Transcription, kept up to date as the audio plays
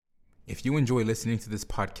If you enjoy listening to this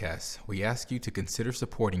podcast, we ask you to consider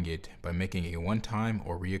supporting it by making a one-time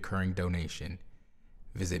or reoccurring donation.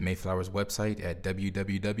 Visit Mayflower's website at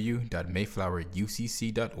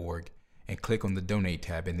www.mayflowerucc.org and click on the Donate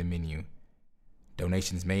tab in the menu.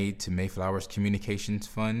 Donations made to Mayflower's Communications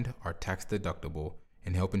Fund are tax-deductible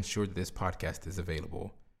and help ensure that this podcast is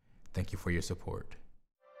available. Thank you for your support.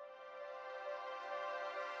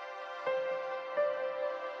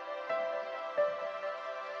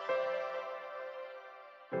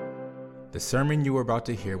 The sermon you are about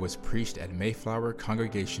to hear was preached at Mayflower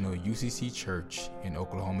Congregational UCC Church in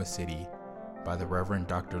Oklahoma City by the Reverend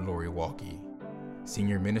Dr. Lori Walke,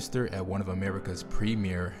 senior minister at one of America's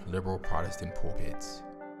premier liberal Protestant pulpits.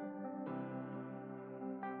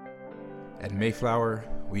 At Mayflower,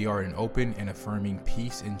 we are an open and affirming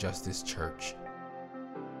peace and justice church,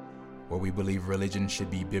 where we believe religion should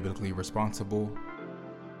be biblically responsible,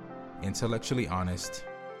 intellectually honest,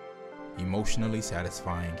 emotionally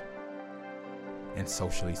satisfying, and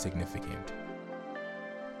socially significant.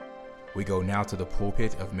 We go now to the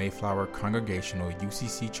pulpit of Mayflower Congregational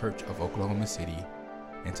UCC Church of Oklahoma City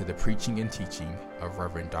and to the preaching and teaching of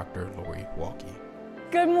Reverend Dr. Lori Walke.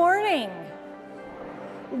 Good morning.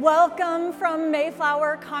 Welcome from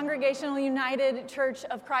Mayflower Congregational United Church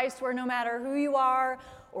of Christ, where no matter who you are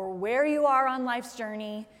or where you are on life's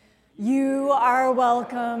journey, you are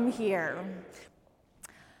welcome here.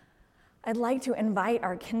 I'd like to invite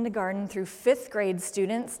our kindergarten through 5th grade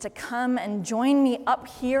students to come and join me up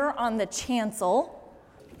here on the chancel,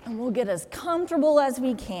 and we'll get as comfortable as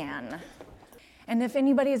we can. And if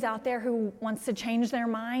anybody is out there who wants to change their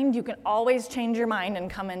mind, you can always change your mind and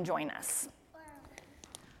come and join us.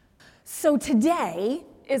 So today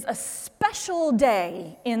is a special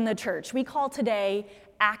day in the church. We call today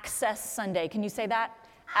Access Sunday. Can you say that?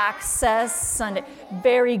 Access Sunday.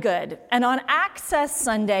 Very good. And on Access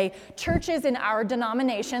Sunday, churches in our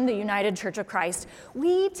denomination, the United Church of Christ,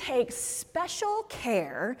 we take special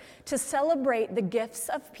care to celebrate the gifts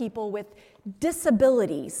of people with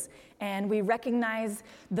disabilities. And we recognize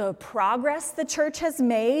the progress the church has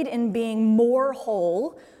made in being more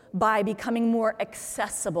whole by becoming more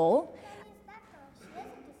accessible.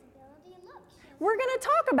 We're going to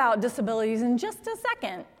talk about disabilities in just a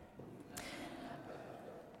second.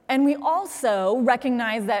 And we also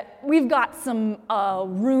recognize that we've got some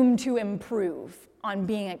room to improve on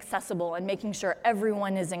being accessible and making sure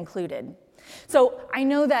everyone is included. So I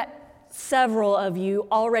know that several of you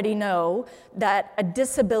already know that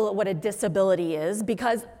what a disability is,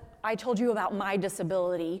 because I told you about my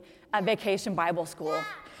disability at Vacation Bible School. Yeah.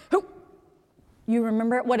 Who? You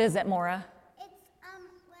remember it? What is it, Maura? One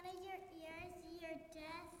of your ears, you're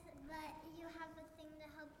deaf, but you have a thing to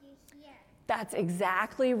help you hear. That's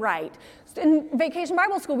exactly right. In Vacation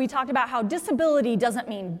Bible School, we talked about how disability doesn't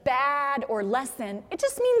mean bad or less than, it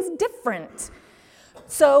just means different.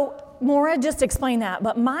 So Maura just explained that,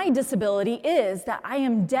 but my disability is that I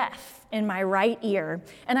am deaf in my right ear,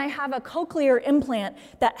 and I have a cochlear implant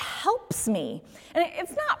that helps me. And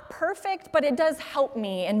it's not perfect, but it does help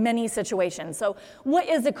me in many situations. So what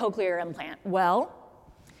is a cochlear implant? Well,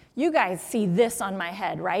 you guys see this on my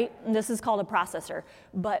head, right? And this is called a processor.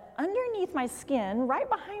 But underneath my skin, right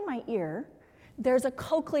behind my ear, there's a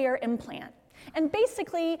cochlear implant. And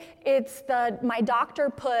basically, my doctor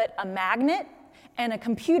put a magnet and a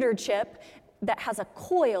computer chip that has a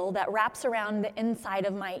coil that wraps around the inside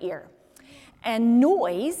of my ear. And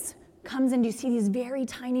noise comes in. Do you see these very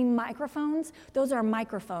tiny microphones? Those are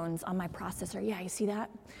microphones on my processor. Yeah, you see that?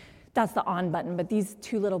 That's the on button, but these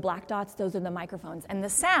two little black dots, those are the microphones. And the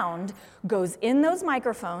sound goes in those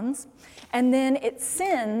microphones, and then it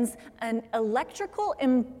sends an electrical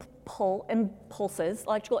impulses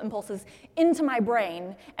into my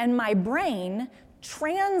brain, and my brain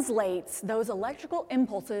translates those electrical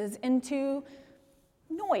impulses into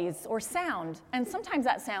noise or sound. And sometimes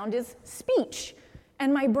that sound is speech.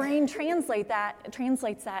 And my brain translates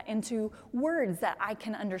that into words that I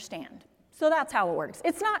can understand. So that's how it works.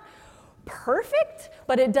 It's not perfect,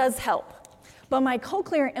 but it does help. But my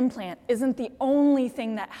cochlear implant isn't the only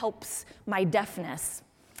thing that helps my deafness.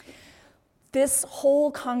 This whole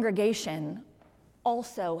congregation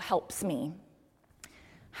also helps me.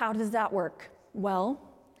 How does that work? Well,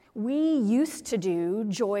 we used to do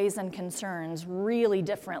joys and concerns really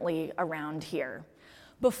differently around here.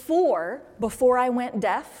 Before I went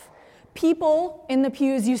deaf, people in the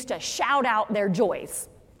pews used to shout out their joys.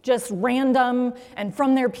 Just random and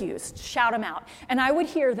from their pews, shout them out. And I would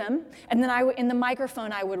hear them, and then in the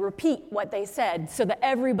microphone I would repeat what they said so that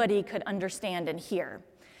everybody could understand and hear.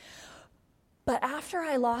 But after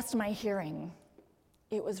I lost my hearing,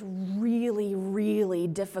 it was really, really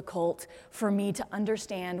difficult for me to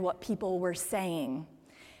understand what people were saying.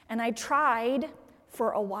 And I tried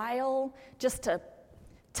for a while just to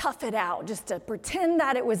tough it out, just to pretend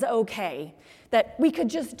that it was okay, that we could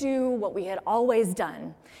just do what we had always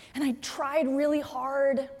done. And I tried really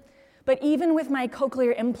hard, but even with my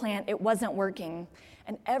cochlear implant, it wasn't working.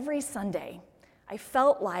 And every Sunday, I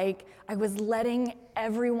felt like I was letting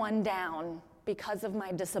everyone down because of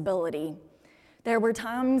my disability. There were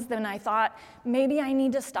times when I thought, maybe I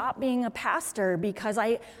need to stop being a pastor because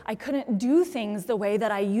I couldn't do things the way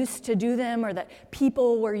that I used to do them or that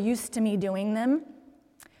people were used to me doing them.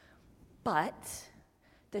 But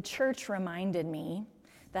the church reminded me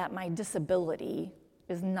that my disability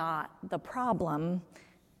is not the problem.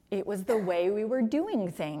 It was the way we were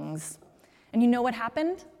doing things. And you know what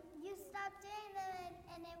happened? You stopped doing them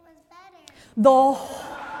and it was better.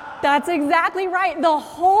 That's exactly right. The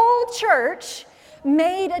whole church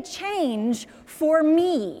made a change for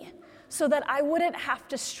me so that I wouldn't have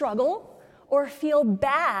to struggle or feel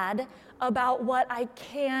bad about what I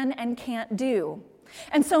can and can't do.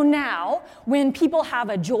 And so now, when people have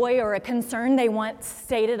a joy or a concern they want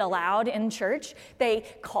stated aloud in church, they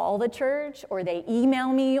call the church or they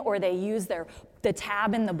email me or they use the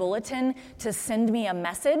tab in the bulletin to send me a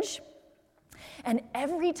message. And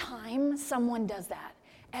every time someone does that,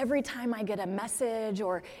 every time I get a message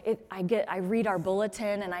or I read our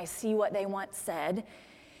bulletin and I see what they want said,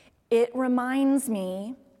 it reminds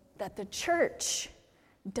me that the church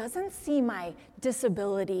doesn't see my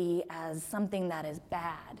disability as something that is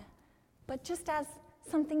bad, but just as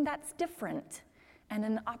something that's different and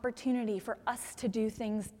an opportunity for us to do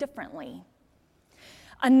things differently.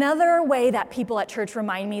 Another way that people at church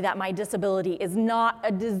remind me that my disability is not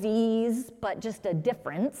a disease, but just a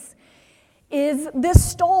difference, is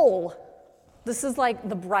this stole. This is like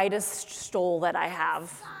the brightest stole that I have.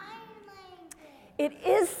 Sign language. It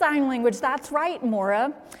is sign language, that's right,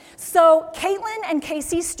 Maura. So Caitlin and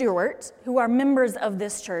Casey Stewart, who are members of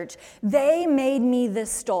this church, they made me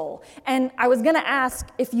this stole. And I was gonna ask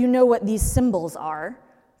if you know what these symbols are,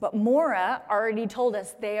 but Maura already told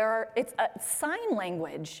us it's a sign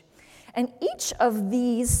language. And each of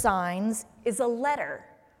these signs is a letter,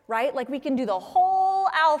 right? Like we can do the whole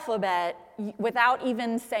alphabet without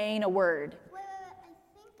even saying a word. Wait, I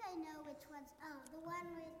think I know which one's O. The one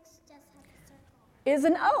which just has a circle. Is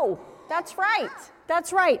an O. That's right.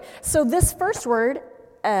 That's right. So this first word,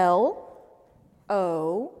 L-O-V-E.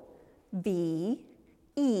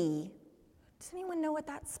 Does anyone know what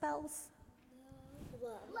that spells?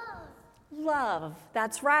 Love. Love.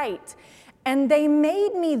 That's right. And they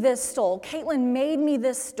made me this stole. Caitlin made me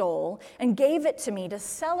this stole and gave it to me to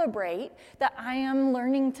celebrate that I am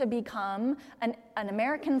learning to become an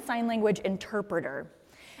American Sign Language interpreter.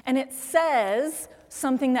 And it says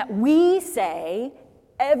something that we say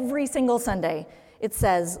every single Sunday. It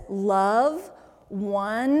says, love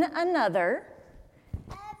one another,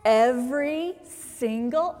 every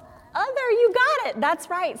single other. You got it. That's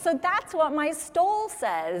right. So that's what my stole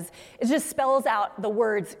says. It just spells out the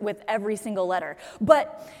words with every single letter.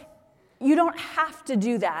 But you don't have to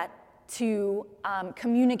do that to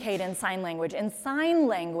communicate in sign language. In sign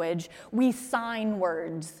language, we sign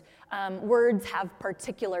words. Words have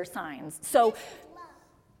particular signs. So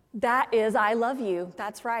that is I love you.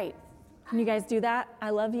 That's right. Can you guys do that? I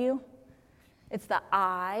love you. It's the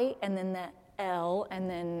I and then the L and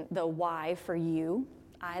then the Y for you.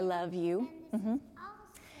 I love you. And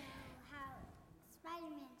this is also how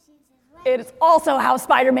Spider-Man shoots his web. It is also how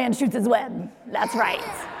Spider-Man shoots his web. That's right.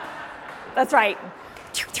 That's right.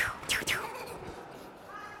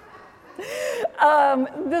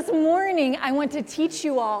 This morning, I want to teach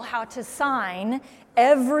you all how to sign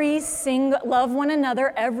love one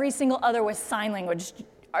another, every single other with sign language.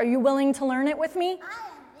 Are you willing to learn it with me? I am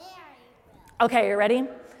very well. Okay, you ready?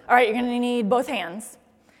 All right, you're going to need both hands.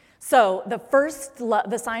 So the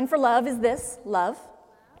sign for love is this, love.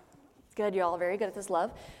 Good, you're all very good at this,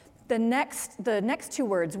 love. The next two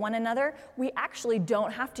words, one another, we actually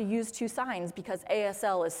don't have to use two signs because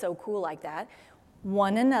ASL is so cool like that.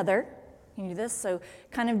 One another, you do this, so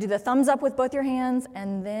kind of do the thumbs up with both your hands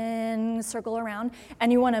and then circle around. And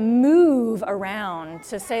you want to move around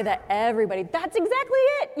to say that everybody, that's exactly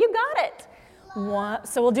it, you got it.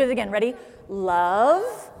 So we'll do it again, ready?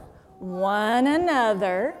 Love one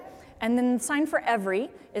another. And then the sign for every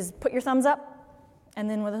is put your thumbs up, and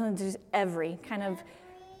then we'll do every, kind of,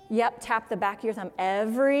 tap the back of your thumb.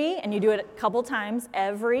 Every, and you do it a couple times,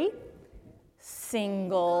 every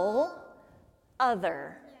single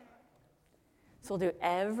other. So we'll do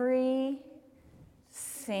every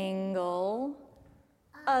single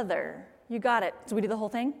other. You got it. So we do the whole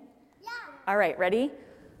thing? Yeah. All right, ready?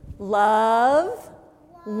 Love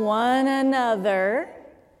one another,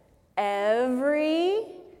 every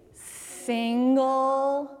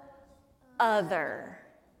single other.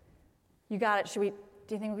 You got it. Do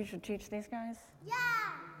you think we should teach these guys? Yeah.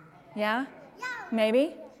 Yeah? Yeah. Maybe?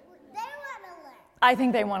 They want to learn. I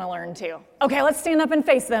think they want to learn too. Okay, let's stand up and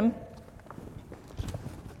face them.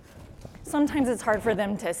 Sometimes it's hard for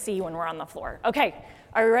them to see when we're on the floor. Okay,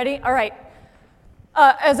 are we ready? All right.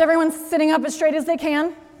 As everyone's sitting up as straight as they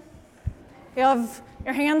can, you have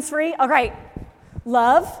your hands free. All right.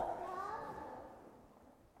 Love.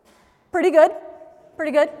 Pretty good.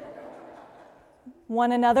 Pretty good.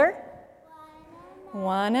 One another.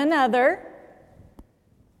 One another.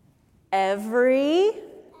 Every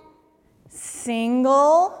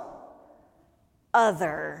single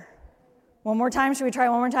other. One more time. Should we try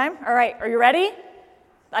one more time? All right. Are you ready?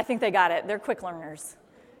 I think they got it. They're quick learners.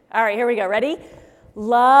 All right. Here we go. Ready?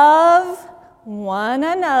 Love one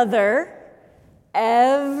another.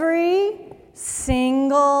 Every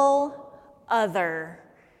single other.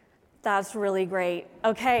 That's really great.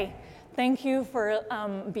 Okay. Thank you for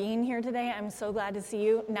being here today. I'm so glad to see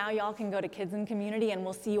you. Now y'all can go to Kids and Community, and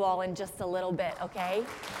we'll see you all in just a little bit, okay?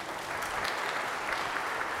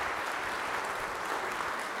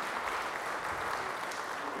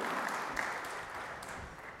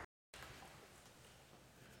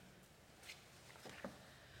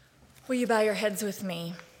 Will you bow your heads with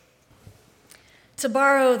me? To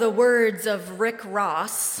borrow the words of Rick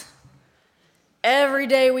Ross, every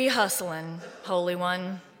day we hustlin', Holy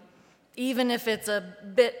One, even if it's a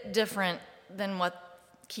bit different than what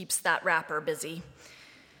keeps that rapper busy.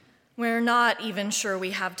 We're not even sure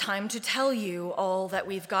we have time to tell you all that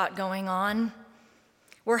we've got going on.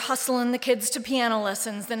 We're hustling the kids to piano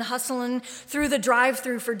lessons, then hustling through the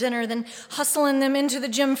drive-thru for dinner, then hustling them into the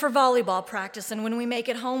gym for volleyball practice, and when we make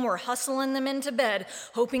it home, we're hustling them into bed,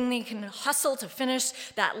 hoping they can hustle to finish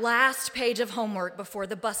that last page of homework before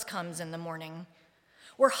the bus comes in the morning.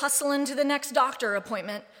 We're hustling to the next doctor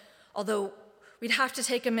appointment, although we'd have to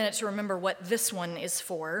take a minute to remember what this one is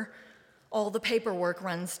for. All the paperwork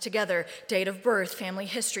runs together: date of birth, family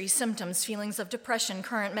history, symptoms, feelings of depression,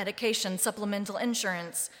 current medication, supplemental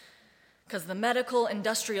insurance. Because the medical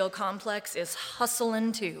industrial complex is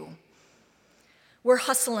hustling too. We're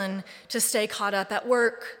hustling to stay caught up at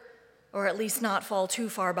work, or at least not fall too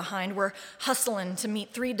far behind. We're hustling to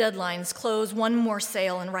meet 3 deadlines, close 1 more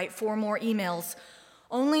sale, and write 4 more emails,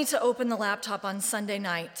 only to open the laptop on Sunday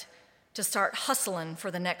night to start hustling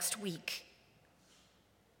for the next week.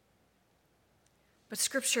 But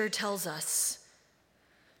Scripture tells us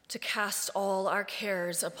to cast all our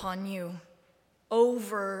cares upon you.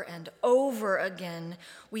 Over and over again,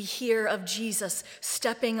 we hear of Jesus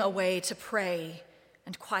stepping away to pray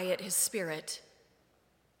and quiet his spirit.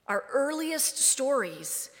 Our earliest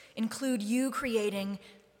stories include you creating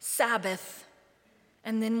Sabbath,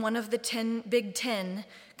 and then one of the Big Ten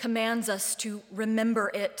commands us to remember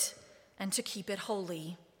it and to keep it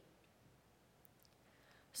holy.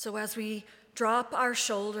 So as we drop our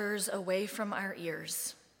shoulders away from our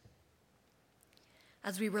ears,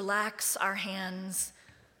 as we relax our hands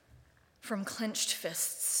from clenched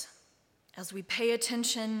fists, as we pay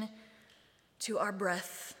attention to our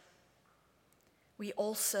breath, we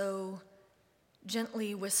also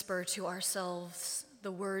gently whisper to ourselves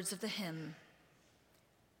the words of the hymn,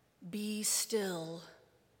 "Be still,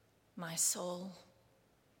 my soul,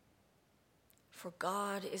 for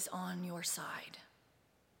God is on your side."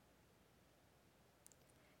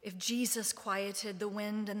 If Jesus quieted the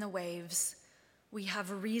wind and the waves, we have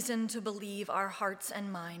a reason to believe our hearts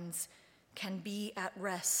and minds can be at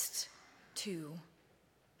rest too.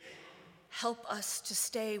 Help us to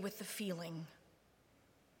stay with the feeling.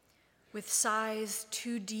 With sighs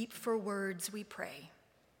too deep for words, we pray.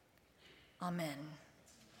 Amen.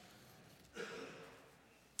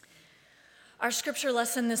 Our scripture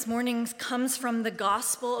lesson this morning comes from the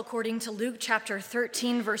Gospel according to Luke chapter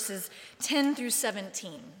 13, verses 10 through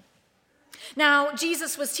 17. Now,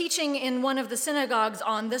 Jesus was teaching in one of the synagogues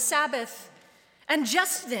on the Sabbath, and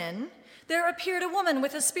just then there appeared a woman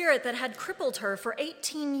with a spirit that had crippled her for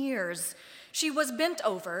 18 years. She was bent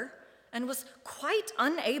over and was quite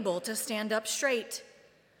unable to stand up straight.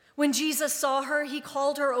 When Jesus saw her, he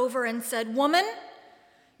called her over and said, "Woman,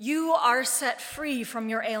 you are set free from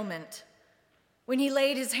your ailment." When he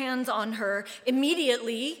laid his hands on her,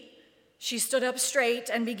 immediately she stood up straight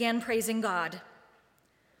and began praising God.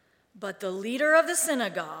 But the leader of the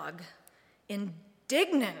synagogue,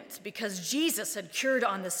 indignant because Jesus had cured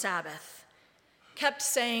on the Sabbath, kept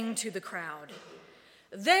saying to the crowd,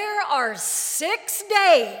 There are 6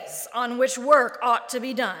 days on which work ought to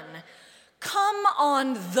be done. Come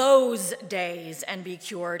on those days and be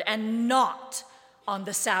cured, and not on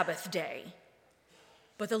the Sabbath day."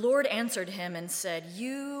 But the Lord answered him and said,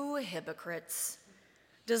 "You hypocrites,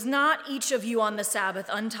 does not each of you on the Sabbath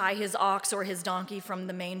untie his ox or his donkey from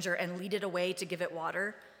the manger and lead it away to give it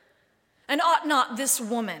water? And ought not this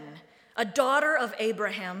woman, a daughter of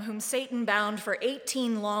Abraham, whom Satan bound for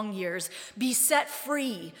 18 long years, be set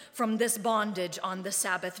free from this bondage on the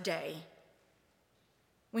Sabbath day?"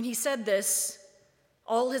 When he said this,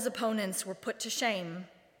 all his opponents were put to shame,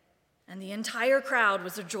 and the entire crowd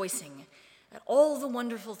was rejoicing at all the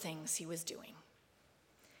wonderful things he was doing.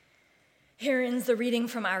 Here ends the reading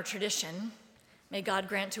from our tradition. May God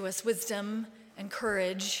grant to us wisdom and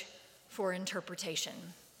courage for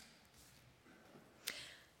interpretation.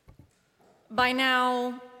 By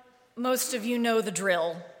now, most of you know the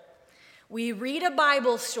drill. We read a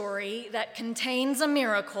Bible story that contains a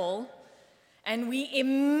miracle, and we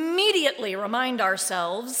immediately remind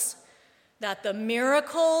ourselves that the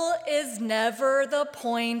miracle is never the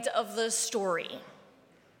point of the story.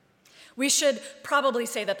 We should probably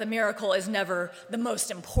say that the miracle is never the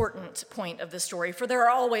most important point of the story, for there are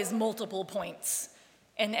always multiple points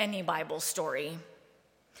in any Bible story.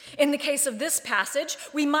 In the case of this passage,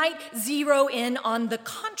 we might zero in on the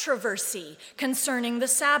controversy concerning the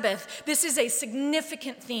Sabbath. This is a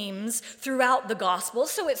significant theme throughout the gospel,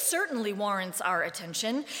 so it certainly warrants our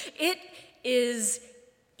attention. It is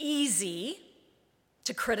easy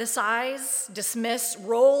to criticize, dismiss,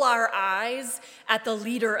 roll our eyes at the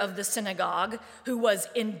leader of the synagogue who was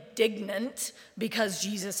indignant because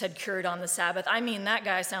Jesus had cured on the Sabbath. I mean, that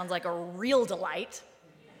guy sounds like a real delight.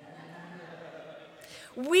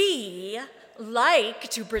 We like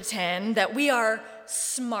to pretend that we are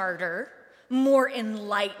smarter, more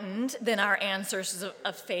enlightened than our ancestors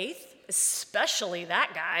of faith, especially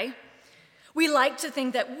that guy. We like to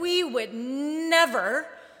think that we would never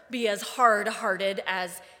be as hard-hearted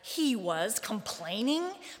as he was,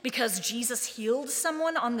 complaining because Jesus healed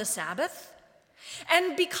someone on the Sabbath.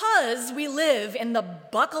 And because we live in the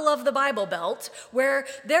buckle of the Bible Belt, where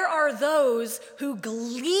there are those who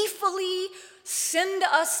gleefully send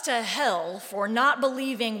us to hell for not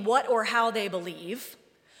believing what or how they believe,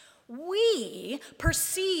 we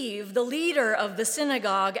perceive the leader of the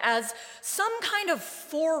synagogue as some kind of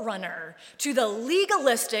forerunner to the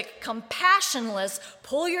legalistic, compassionless,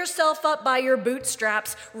 pull yourself up by your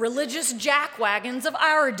bootstraps, religious jackwagons of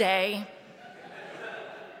our day.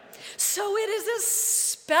 So it is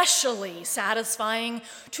especially satisfying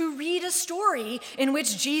to read a story in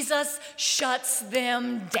which Jesus shuts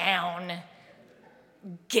them down.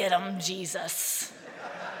 Get 'em, Jesus.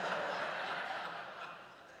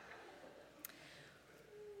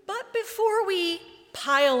 But before we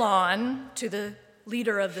pile on to the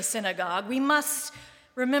leader of the synagogue, we must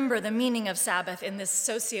remember the meaning of Sabbath in this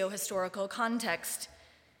socio-historical context.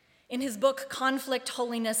 In his book, Conflict,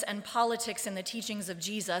 Holiness, and Politics in the Teachings of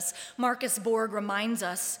Jesus, Marcus Borg reminds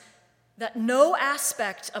us that no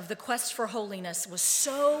aspect of the quest for holiness was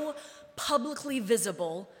so publicly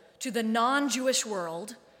visible to the non-Jewish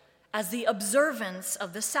world as the observance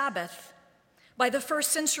of the Sabbath. By the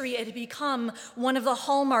first century, it had become one of the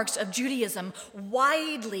hallmarks of Judaism,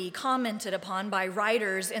 widely commented upon by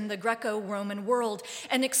writers in the Greco-Roman world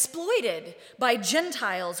and exploited by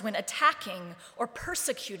Gentiles when attacking or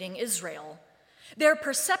persecuting Israel. Their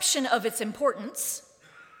perception of its importance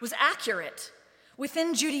was accurate.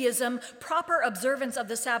 Within Judaism, proper observance of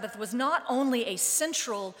the Sabbath was not only a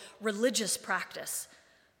central religious practice,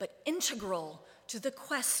 but integral to the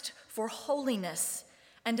quest for holiness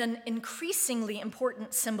and an increasingly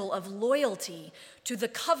important symbol of loyalty to the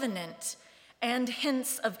covenant and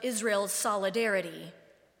hence of Israel's solidarity.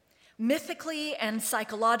 Mythically and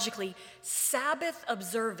psychologically, Sabbath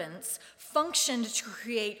observance functioned to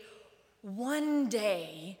create one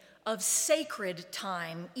day of sacred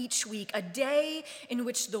time each week, a day in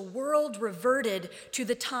which the world reverted to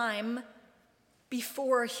the time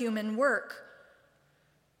before human work,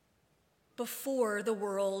 before the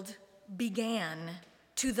world began,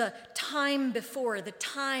 to the time before, the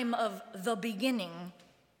time of the beginning.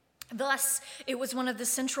 Thus, it was one of the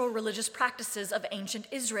central religious practices of ancient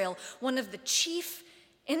Israel, one of the chief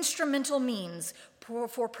instrumental means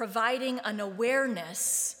for providing an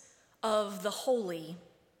awareness of the holy.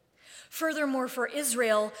 Furthermore, for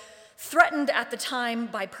Israel, threatened at the time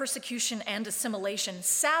by persecution and assimilation,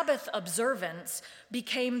 Sabbath observance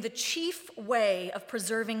became the chief way of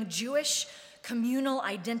preserving Jewish communal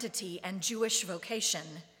identity and Jewish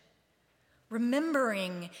vocation.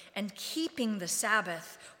 remembering and keeping the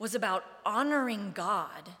Sabbath was about honoring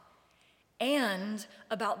God and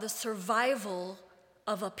about the survival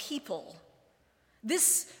of a people.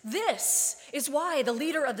 This is why the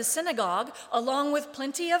leader of the synagogue, along with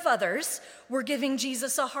plenty of others, were giving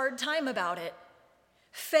Jesus a hard time about it.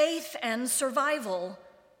 Faith and survival.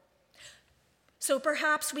 So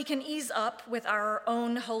perhaps we can ease up with our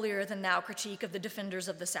own holier-than-thou critique of the defenders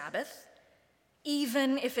of the Sabbath,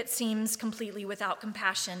 even if it seems completely without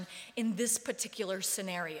compassion in this particular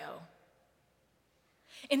scenario.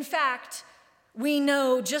 In fact, we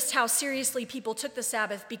know just how seriously people took the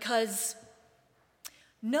Sabbath because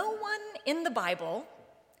no one in the Bible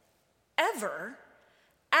ever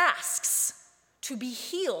asks to be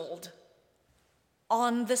healed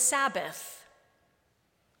on the Sabbath.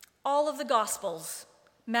 All of the Gospels,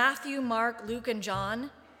 Matthew, Mark, Luke, and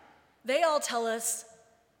John, they all tell us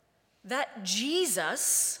that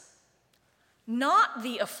Jesus, not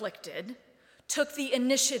the afflicted, took the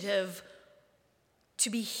initiative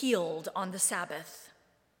to be healed on the Sabbath.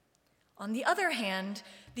 On the other hand,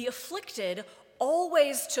 the afflicted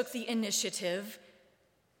always took the initiative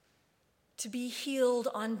to be healed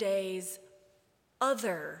on days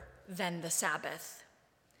other than the Sabbath.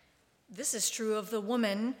 This is true of the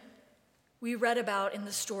woman we read about in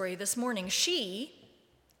the story this morning. She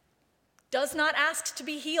does not ask to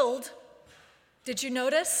be healed. Did you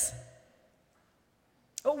notice?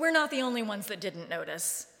 Oh, we're not the only ones that didn't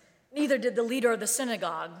notice. Neither did the leader of the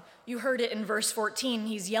synagogue. You heard it in verse 14.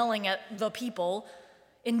 He's yelling at the people,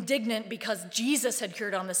 indignant because Jesus had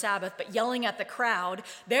cured on the Sabbath, but yelling at the crowd,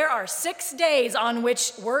 "There are 6 days on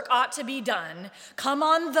which work ought to be done. Come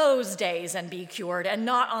on those days and be cured, and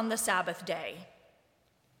not on the Sabbath day."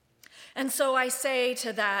 And so I say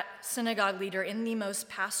to that synagogue leader in the most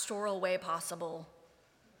pastoral way possible,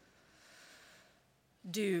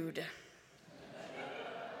 dude,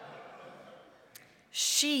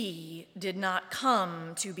 she did not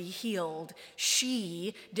come to be healed.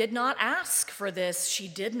 She did not ask for this. She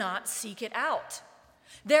did not seek it out.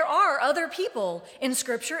 There are other people in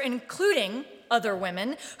Scripture, including other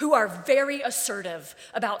women, who are very assertive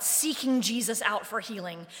about seeking Jesus out for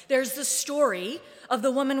healing. There's the story of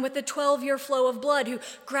the woman with the 12-year flow of blood who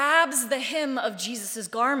grabs the hem of Jesus'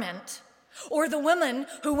 garment, or the woman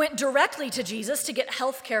who went directly to Jesus to get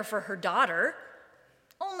health care for her daughter,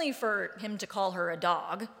 only for him to call her a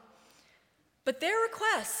dog. But their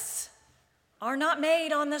requests are not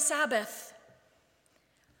made on the Sabbath.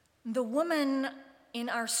 The woman in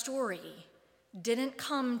our story didn't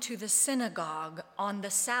come to the synagogue on the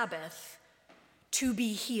Sabbath to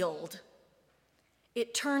be healed.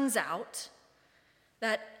 It turns out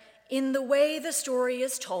that in the way the story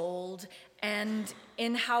is told and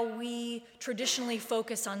in how we traditionally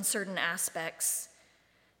focus on certain aspects,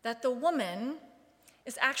 that the woman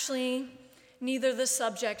is actually neither the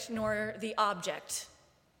subject nor the object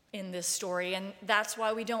in this story, and that's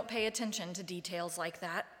why we don't pay attention to details like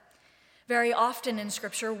that. Very often in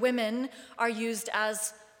Scripture, women are used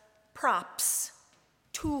as props,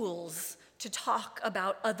 tools to talk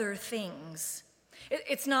about other things.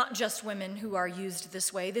 It's not just women who are used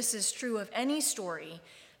this way. This is true of any story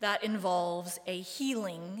that involves a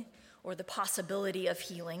healing or the possibility of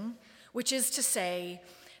healing, which is to say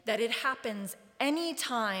that it happens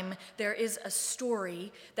anytime there is a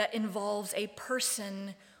story that involves a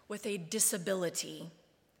person with a disability.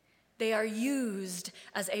 They are used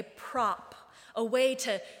as a prop, a way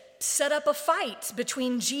to set up a fight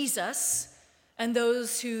between Jesus and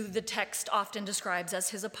those who the text often describes as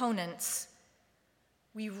his opponents.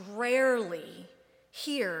 We rarely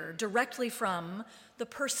hear directly from the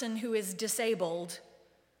person who is disabled,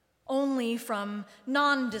 only from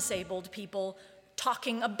non-disabled people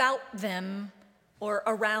talking about them or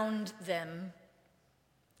around them.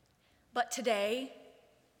 But today,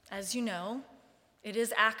 as you know, it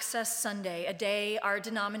is Access Sunday, a day our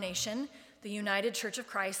denomination, the United Church of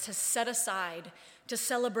Christ, has set aside to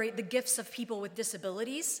celebrate the gifts of people with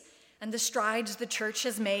disabilities and the strides the church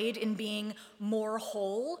has made in being more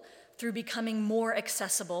whole through becoming more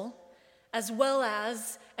accessible, as well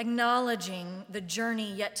as acknowledging the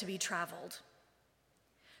journey yet to be traveled.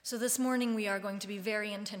 So this morning we are going to be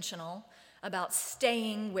very intentional about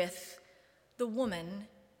staying with the woman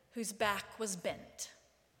whose back was bent.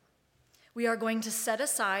 We are going to set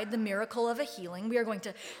aside the miracle of a healing. We are going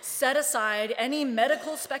to set aside any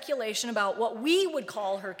medical speculation about what we would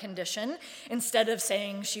call her condition, instead of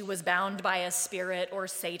saying she was bound by a spirit or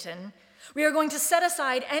Satan. We are going to set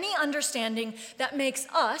aside any understanding that makes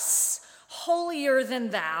us holier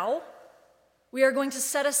than thou. We are going to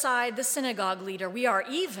set aside the synagogue leader. We are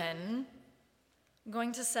even I'm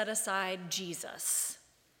going to set aside Jesus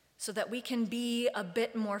so that we can be a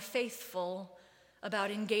bit more faithful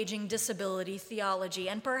about engaging disability theology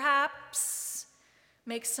and perhaps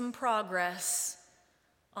make some progress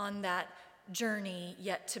on that journey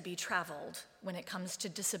yet to be traveled when it comes to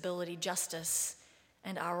disability justice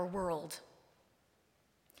and our world.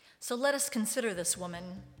 So let us consider this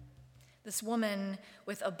woman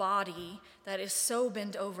with a body that is so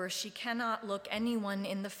bent over she cannot look anyone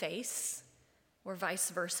in the face, or vice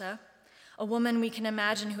versa. A woman we can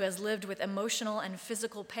imagine who has lived with emotional and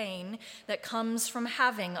physical pain that comes from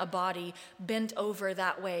having a body bent over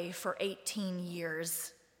that way for 18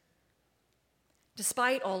 years.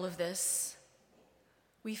 Despite all of this,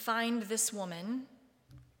 we find this woman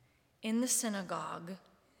in the synagogue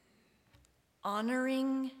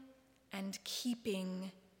honoring and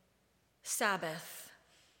keeping Sabbath.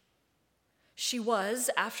 She was,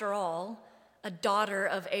 after all, a daughter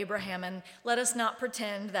of Abraham, and let us not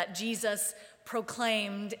pretend that Jesus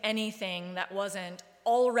proclaimed anything that wasn't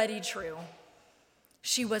already true.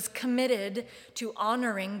 She was committed to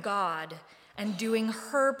honoring God and doing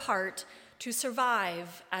her part to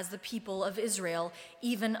survive as the people of Israel,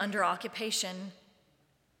 even under occupation.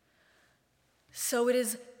 So it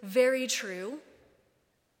is very true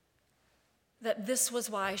that this was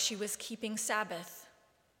why she was keeping Sabbath.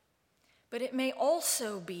 But it may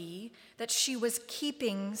also be that she was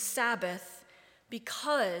keeping Sabbath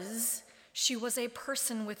because she was a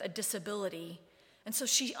person with a disability. And so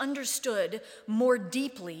she understood more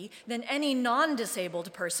deeply than any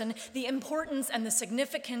non-disabled person the importance and the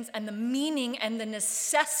significance and the meaning and the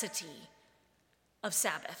necessity of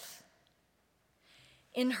Sabbath.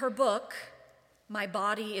 In her book, My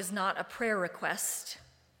Body Is Not a Prayer Request,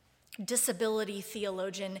 disability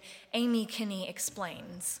theologian Amy Kinney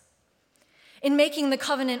explains, in making the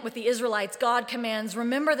covenant with the Israelites, God commands,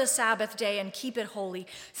 remember the Sabbath day and keep it holy.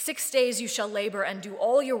 6 days you shall labor and do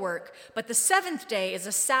all your work, but the seventh day is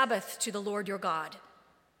a Sabbath to the Lord your God.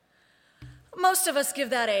 Most of us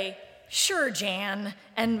give that a sure, Jan,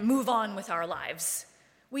 and move on with our lives.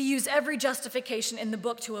 We use every justification in the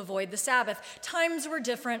book to avoid the Sabbath. Times were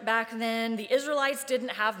different back then. The Israelites didn't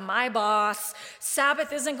have my boss.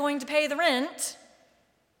 Sabbath isn't going to pay the rent.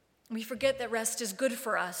 We forget that rest is good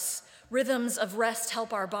for us. Rhythms of rest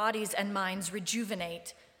help our bodies and minds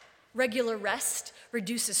rejuvenate. Regular rest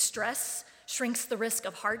reduces stress, shrinks the risk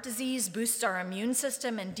of heart disease, boosts our immune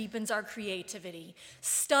system, and deepens our creativity.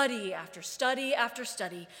 Study after study after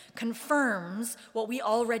study confirms what we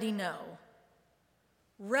already know.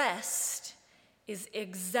 Rest is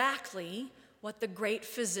exactly what the great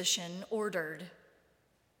physician ordered.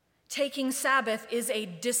 Taking Sabbath is a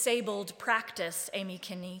disabled practice, Amy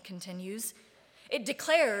Kinney continues. It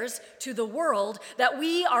declares to the world that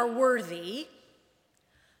we are worthy,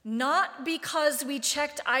 not because we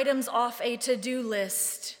checked items off a to-do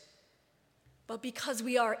list, but because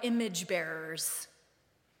we are image bearers.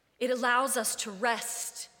 It allows us to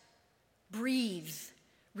rest, breathe,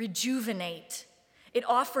 rejuvenate. It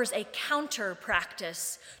offers a counter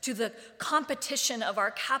practice to the competition of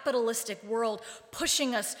our capitalistic world,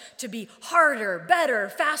 pushing us to be harder, better,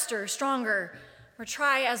 faster, stronger. Or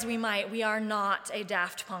try as we might, we are not a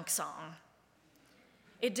Daft Punk song.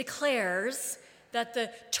 It declares that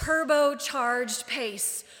the turbocharged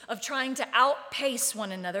pace of trying to outpace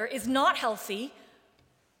one another is not healthy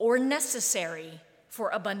or necessary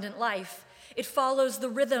for abundant life. It follows the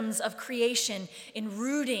rhythms of creation in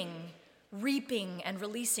rooting, reaping, and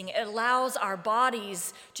releasing. It allows our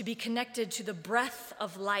bodies to be connected to the breath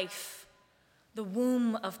of life, the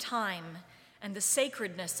womb of time, and the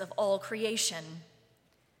sacredness of all creation.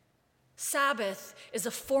 Sabbath is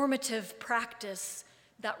a formative practice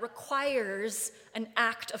that requires an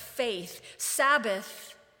act of faith.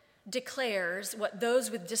 Sabbath declares what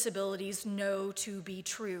those with disabilities know to be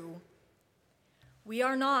true. We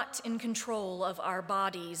are not in control of our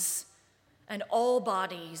bodies, and all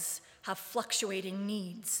bodies have fluctuating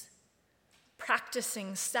needs.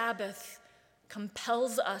 Practicing Sabbath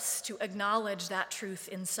compels us to acknowledge that truth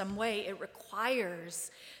in some way. It requires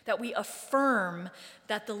that we affirm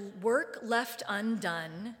that the work left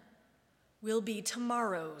undone will be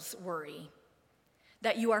tomorrow's worry,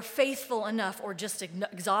 that you are faithful enough or just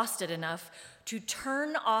exhausted enough to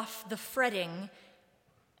turn off the fretting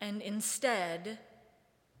and instead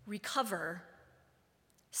recover.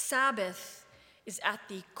 Sabbath is at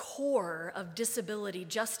the core of disability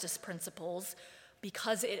justice principles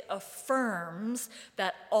because it affirms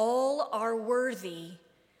that all are worthy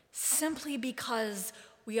simply because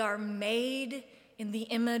we are made in the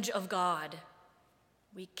image of God.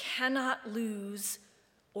 We cannot lose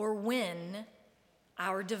or win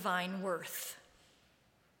our divine worth.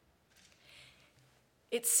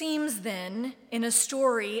 It seems then, in a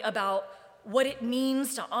story about what it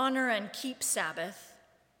means to honor and keep Sabbath,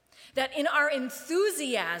 that in our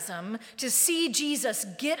enthusiasm to see Jesus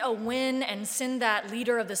get a win and send that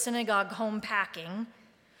leader of the synagogue home packing,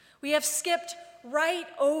 we have skipped right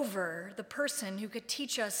over the person who could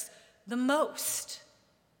teach us the most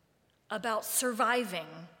about surviving,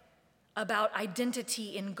 about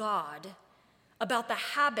identity in God, about the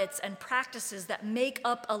habits and practices that make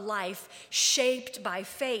up a life shaped by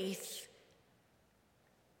faith,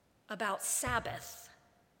 about Sabbath.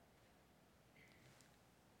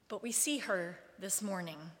 But we see her this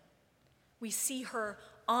morning. We see her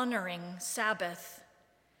honoring Sabbath,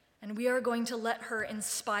 and we are going to let her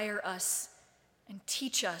inspire us and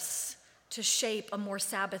teach us to shape a more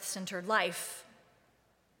Sabbath-centered life.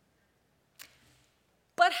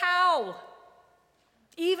 But how?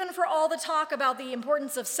 Even for all the talk about the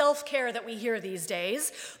importance of self-care that we hear these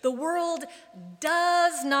days, the world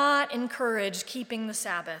does not encourage keeping the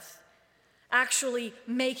Sabbath, actually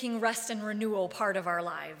making rest and renewal part of our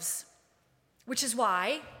lives. Which is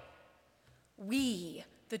why we,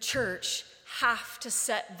 the church, have to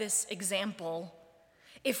set this example.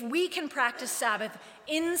 If we can practice Sabbath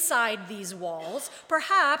inside these walls,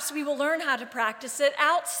 perhaps we will learn how to practice it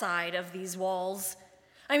outside of these walls.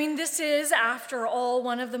 I mean, this is, after all,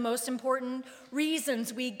 one of the most important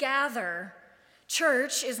reasons we gather.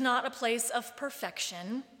 Church is not a place of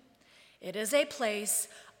perfection. It is a place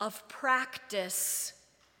of practice,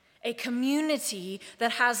 a community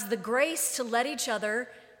that has the grace to let each other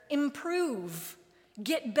improve,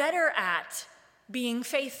 get better at being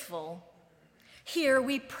faithful. Here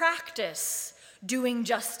we practice doing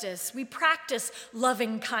justice, we practice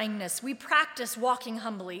loving kindness, we practice walking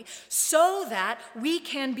humbly so that we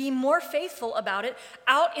can be more faithful about it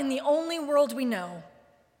out in the only world we know.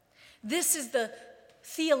 This is the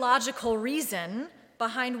theological reason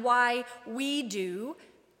behind why we do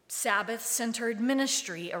Sabbath-centered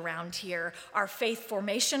ministry around here. Our faith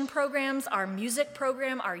formation programs, our music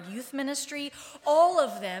program, our youth ministry, all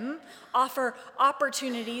of them offer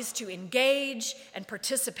opportunities to engage and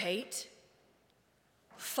participate,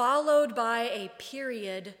 followed by a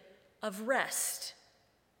period of rest.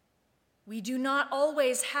 We do not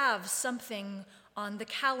always have something on the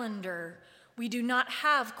calendar. We do not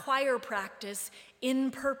have choir practice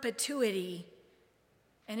in perpetuity.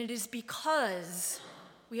 And it is because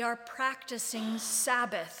we are practicing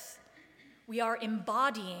Sabbath. We are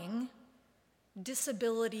embodying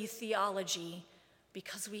disability theology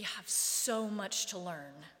because we have so much to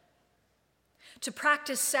learn. To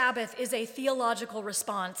practice Sabbath is a theological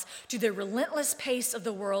response to the relentless pace of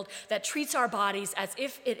the world that treats our bodies as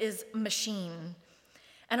if it is a machine.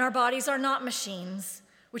 And our bodies are not machines,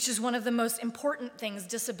 which is one of the most important things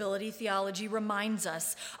disability theology reminds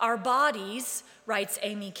us. Our bodies, writes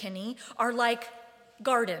Amy Kinney, are like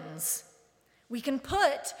gardens. We can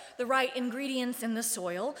put the right ingredients in the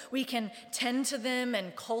soil. We can tend to them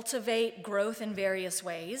and cultivate growth in various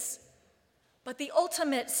ways. But the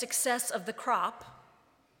ultimate success of the crop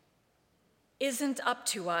isn't up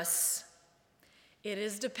to us. It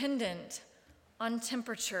is dependent on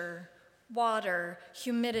temperature, water,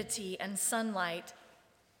 humidity, and sunlight,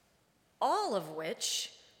 all of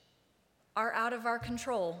which are out of our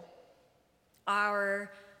control.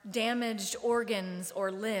 Our damaged organs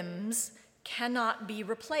or limbs cannot be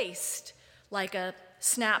replaced like a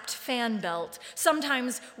snapped fan belt.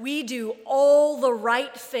 Sometimes we do all the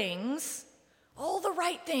right things,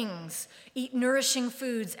 eat nourishing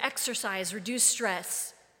foods, exercise, reduce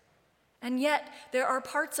stress. And yet, there are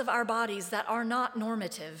parts of our bodies that are not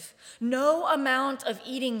normative. No amount of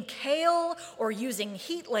eating kale or using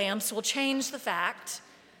heat lamps will change the fact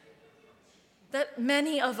that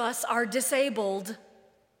many of us are disabled.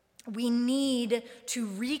 We need to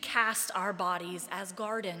recast our bodies as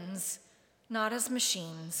gardens, not as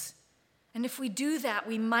machines. And if we do that,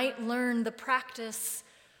 we might learn the practice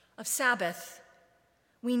of Sabbath.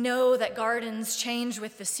 We know that gardens change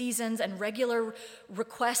with the seasons, and regular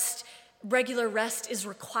rest is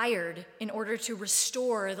required in order to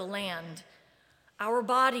restore the land. Our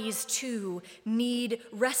bodies, too, need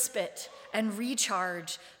respite and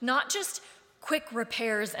recharge, not just quick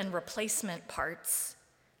repairs and replacement parts.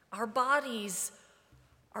 Our bodies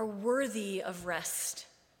are worthy of rest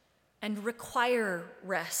and require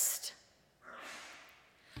rest.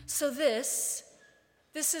 So this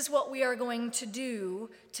is what we are going to do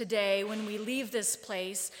today when we leave this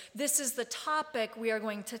place. This is the topic we are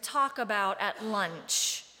going to talk about at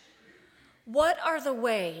lunch. What are the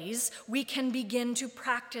ways we can begin to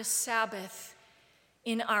practice Sabbath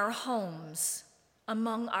in our homes,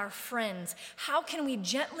 among our friends? How can we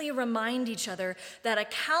gently remind each other that a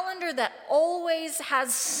calendar that always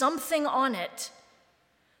has something on it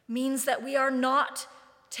means that we are not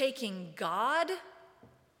taking God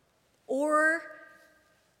or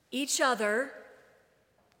each other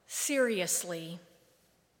seriously?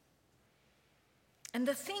 And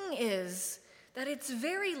the thing is that it's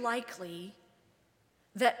very likely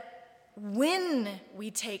that when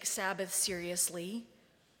we take Sabbath seriously,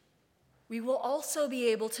 we will also be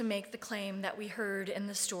able to make the claim that we heard in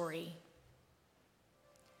the story.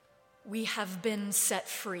 We have been set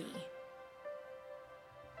free.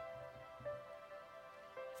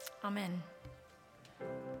 Amen.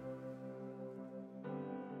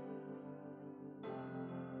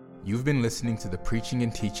 You've been listening to the preaching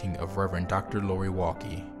and teaching of Reverend Dr. Lori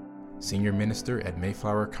Walke, Senior Minister at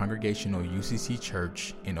Mayflower Congregational UCC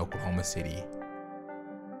Church in Oklahoma City.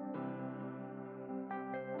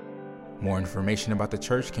 More information about the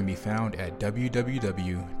church can be found at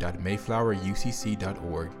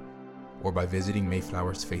www.mayflowerucc.org or by visiting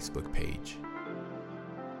Mayflower's Facebook page.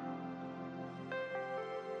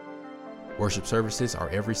 Worship services are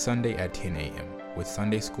every Sunday at 10 a.m., with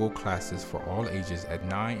Sunday school classes for all ages at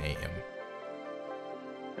 9 a.m.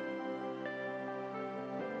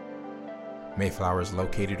 Mayflower is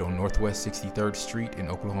located on Northwest 63rd Street in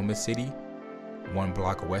Oklahoma City, 1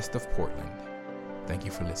 block west of Portland. Thank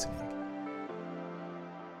you for listening.